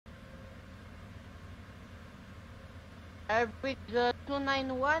Bridge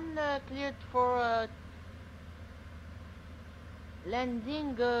 291 cleared for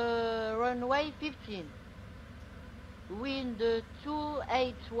landing runway 15. Wind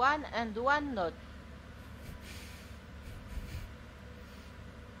 281 and 1 knot.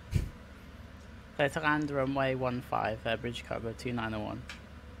 Clear to land runway 15, bridge cargo 2901.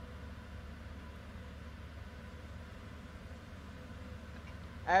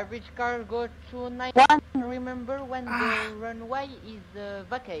 Bridge cargo 291, remember when the runway is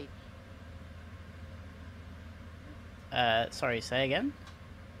vacant. Sorry, say again?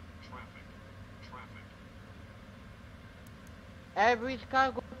 Bridge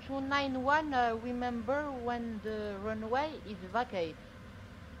cargo 291, remember when the runway is vacant.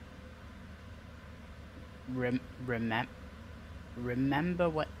 Remember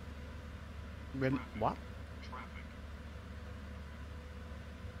what? What?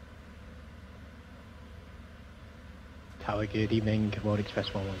 Tower, good evening. World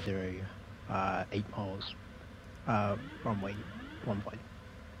Express 110, 8 miles, runway 15.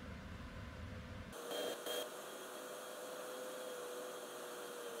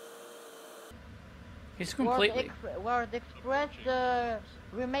 He's completely... World Express,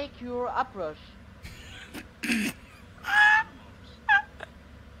 remake your approach.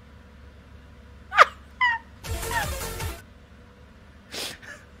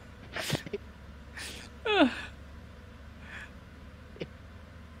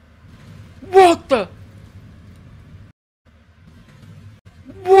 What the?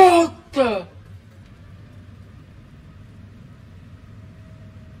 What the?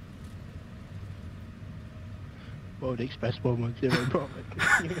 World Express 110, Bravo.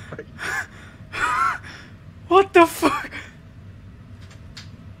 What the fuck?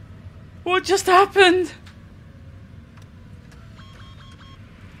 What just happened?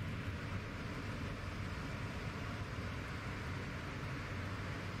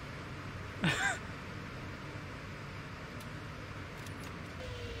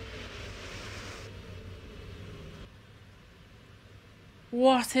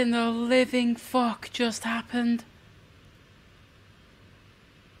 What in the living fuck just happened?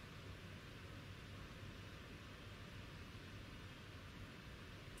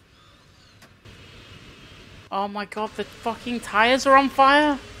 Oh my god, the fucking tires are on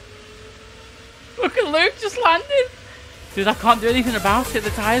fire! Look at Luke just landed! Dude, I can't do anything about it, the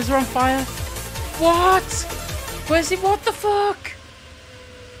tires are on fire! What? Where's he? What the fuck?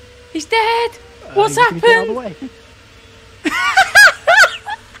 He's dead! What's happened? Get out of the way.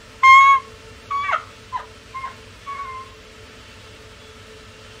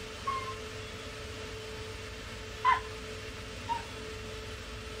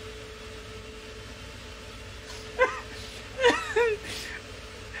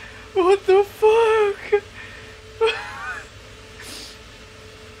 What the fuck?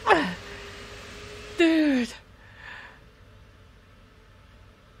 Dude.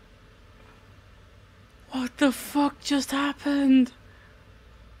 What the fuck just happened?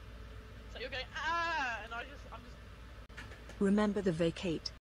 So you're going, and I'm just... Remember the vacate.